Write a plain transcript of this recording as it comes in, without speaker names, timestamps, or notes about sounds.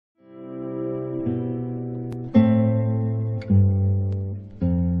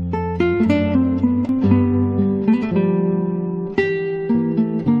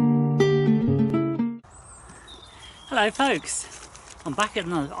Hello folks, I'm back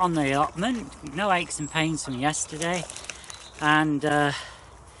on the allotment. No aches and pains from yesterday, and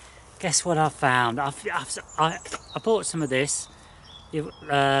guess what I found? I bought some of this.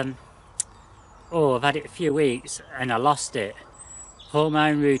 I've had it a few weeks and I lost it.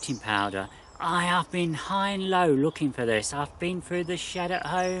 Hormone rooting powder. I have been high and low looking for this. I've been through the shed at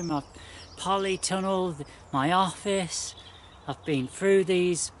home, I've polytunneled my office, I've been through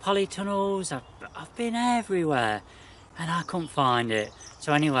these polytunnels, I've been everywhere and I couldn't find it.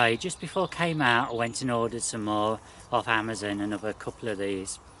 So anyway, just before I came out, I went and ordered some more off Amazon, another couple of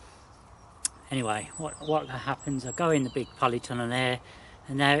these. Anyway, what happens, I go in the big polytunnel there,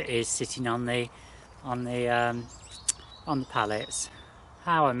 and there it is sitting on the pallets.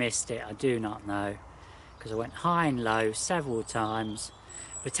 How I missed it, I do not know, because I went high and low several times.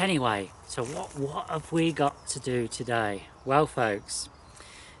 But anyway, so what have we got to do today? Well folks,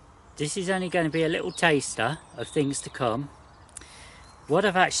 this is only going to be a little taster of things to come. What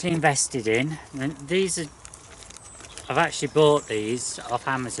I've actually invested in, and I've actually bought these off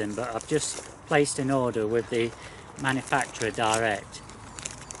Amazon, but I've just placed an order with the manufacturer direct,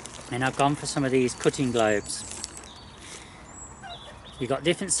 and I've gone for some of these cutting globes. You've got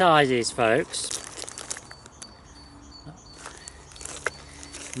different sizes folks.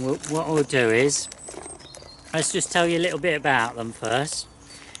 What we'll do is, let's just tell you a little bit about them first.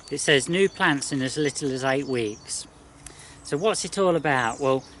 It says new plants in as little as 8 weeks. So what's it all about?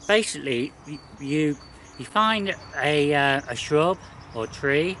 Well, basically you find a shrub or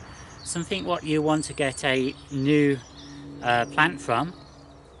tree, something what you want to get a new plant from,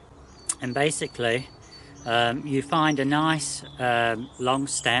 and basically you find a nice long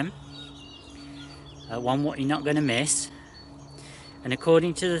stem, one what you're not going to miss, and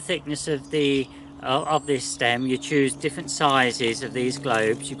according to the thickness of this stem, you choose different sizes of these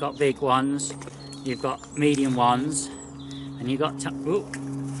globes. You've got big ones, you've got medium ones, and you've got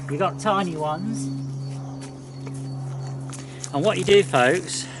tiny ones. And what you do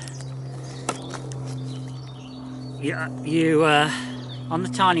folks, you on the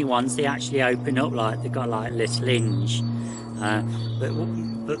tiny ones, they actually open up, like they've got like a little hinge, but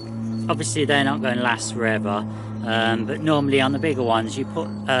obviously they're not going to last forever. But normally on the bigger ones you put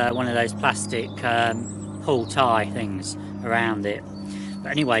one of those plastic pull tie things around it.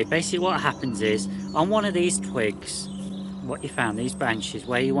 But anyway, basically what happens is, on one of these twigs, what you found, these branches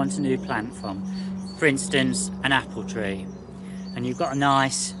where you want a new plant from, for instance an apple tree, and you've got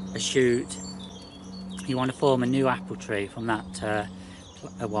a shoot, you want to form a new apple tree from that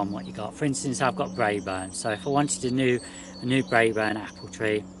one what you got. For instance, I've got Braeburn, so if I wanted a new Braeburn apple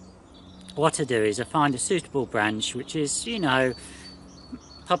tree, what I do is I find a suitable branch which is, you know,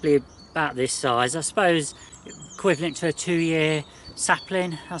 probably about this size, I suppose, equivalent to a 2-year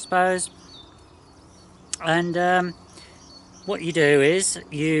sapling, I suppose. And what you do is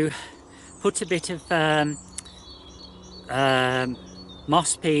you put a bit of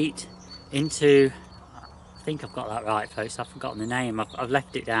moss peat into, I think I've got that right folks, I've forgotten the name, I've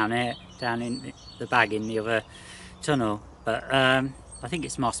left it down here, down in the bag in the other tunnel, but I think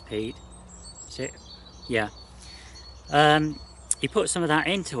it's moss peat. It, yeah, you put some of that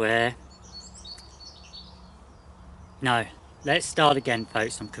into here. No, let's start again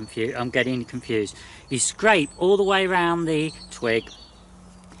folks, I'm getting confused. You scrape all the way around the twig,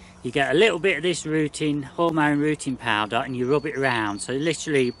 you get a little bit of this hormone rooting powder, and you rub it around. So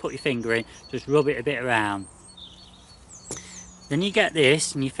literally you put your finger in, just rub it a bit around. Then you get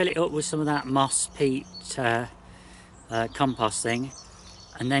this and you fill it up with some of that moss peat compost thing.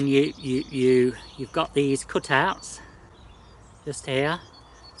 And then you've got these cutouts just here,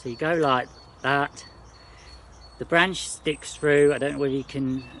 so you go like that. The branch sticks through, I don't know whether you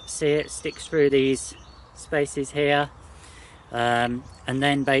can see it, sticks through these spaces here, and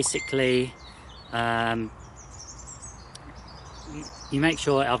then basically you make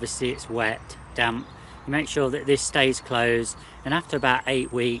sure obviously it's wet, damp. You make sure that this stays closed, and after about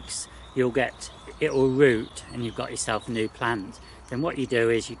 8 weeks it will root and you've got yourself a new plant. Then what you do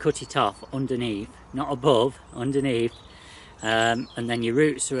is you cut it off underneath, not above, underneath, and then your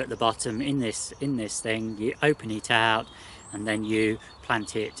roots are at the bottom in this thing. You open it out and then you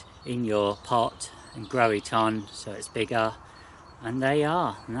plant it in your pot and grow it on so it's bigger, and there you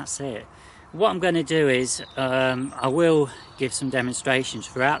are, and that's it. What I'm going to do is I will give some demonstrations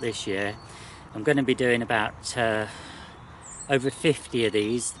throughout this year. I'm going to be doing about over 50 of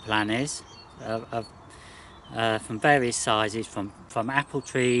these, the plan is, from various sizes, from apple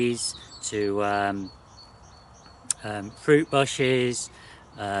trees to fruit bushes,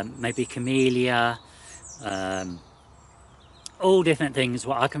 maybe camellia, all different things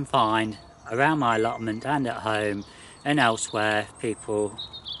what I can find around my allotment and at home, and elsewhere people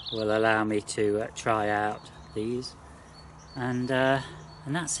will allow me to try out these, and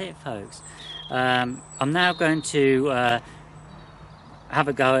that's it, folks. I'm now going to have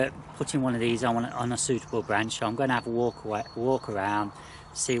a go at putting one of these on a suitable branch. So I'm going to have a walk around,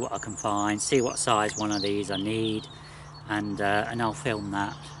 see what I can find, see what size one of these I need, and I'll film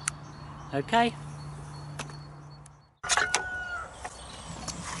that. Okay.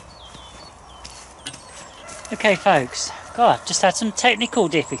 Okay, folks. God, I've just had some technical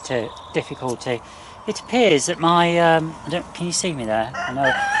difficulty. It appears that my can you see me there? I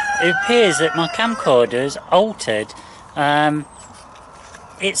know. It appears that my camcorder's altered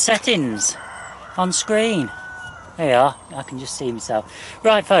its settings on screen. There you are. I can just see myself.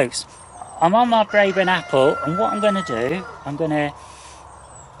 Right, folks. I'm on my Braben apple, and what I'm going to do, I'm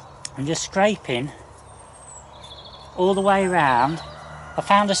just scraping all the way around. I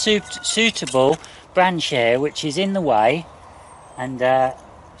found a suitable branch here which is in the way, and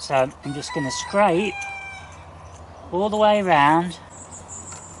so I'm just going to scrape all the way around.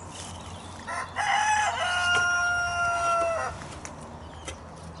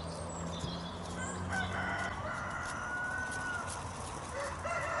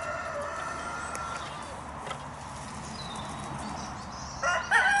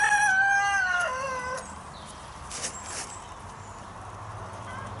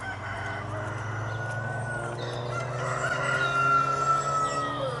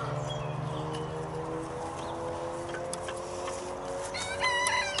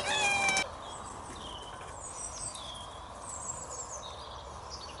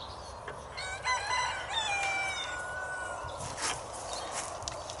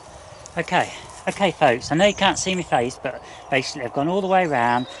 Okay folks, I know you can't see my face, but basically I've gone all the way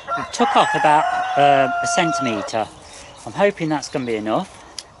around. It took off about a centimetre. I'm hoping that's going to be enough.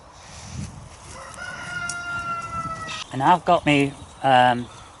 And I've got me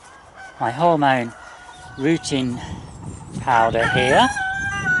my hormone rooting powder here.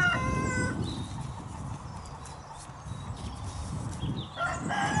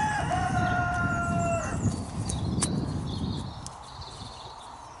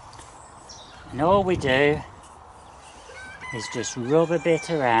 And all we do is just rub a bit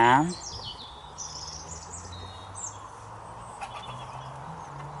around.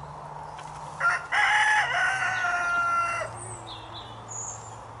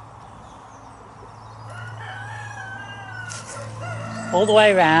 All the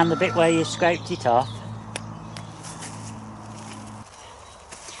way around, the bit where you scraped it off.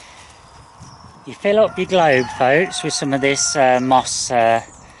 You fill up your globe, folks, with some of this moss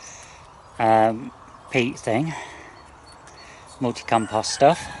peat thing, multi-compost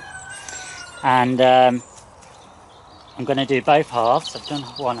stuff, and I'm going to do both halves. I've done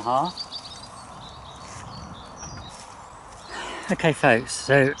one half. Okay folks,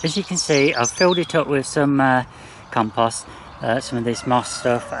 so as you can see, I've filled it up with some compost, some of this moss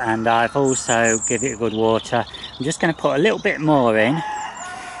stuff, and I've also given it a good water. I'm just going to put a little bit more in.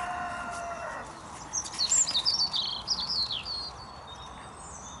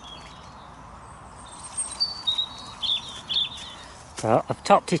 So I've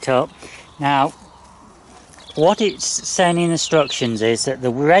topped it up. Now, what it's saying in instructions is that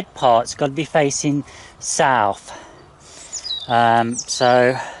the red part's got to be facing south.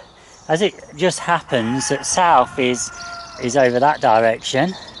 So, as it just happens that south is over that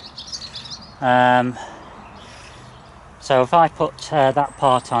direction. So if I put that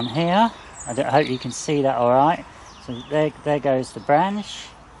part on here, I hope you can see that all right. So there goes the branch.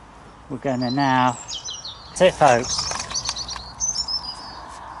 We're going to now. That's it, folks.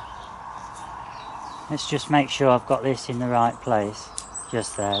 Let's just make sure I've got this in the right place.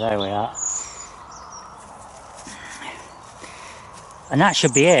 Just there we are. And that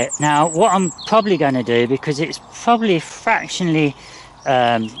should be it. Now, what I'm probably going to do, because it's probably fractionally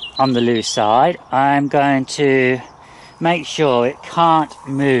on the loose side, I'm going to make sure it can't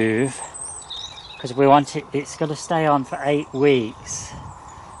move, because we want it's got to stay on for 8 weeks.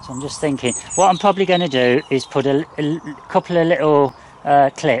 So I'm just thinking, what I'm probably going to do is put a couple of little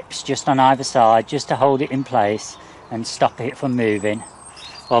clips just on either side, just to hold it in place and stop it from moving,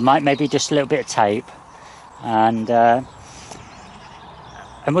 or maybe just a little bit of tape, and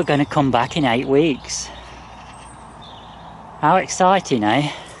we're going to come back in 8 weeks. How exciting,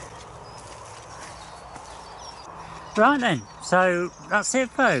 eh? Right then, so that's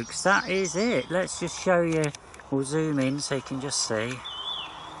it, folks. That is it. Let's just show you. We'll zoom in so you can just see.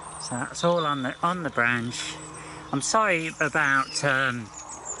 So that's all on the branch. I'm sorry about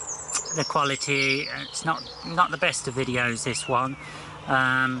the quality. It's not the best of videos, this one,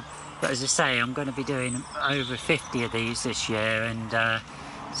 But as I say, I'm going to be doing over 50 of these this year, and the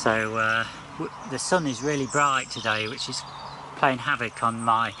sun is really bright today, which is playing havoc on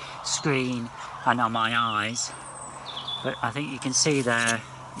my screen and on my eyes. But I think you can see there,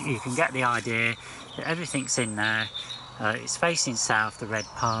 you can get the idea that everything's in there. It's facing south, the red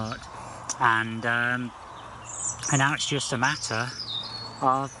part, and now it's just a matter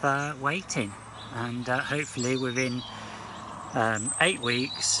of waiting, and hopefully within 8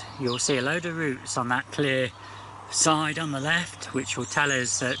 weeks you'll see a load of roots on that clear side on the left, which will tell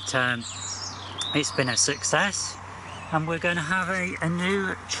us that it's been a success, and we're going to have a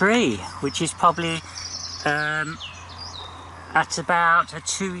new tree, which is probably at about a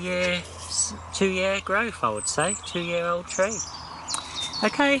 2-year growth, I would say, 2-year-old tree.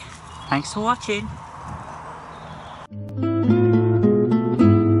 Okay, thanks for watching.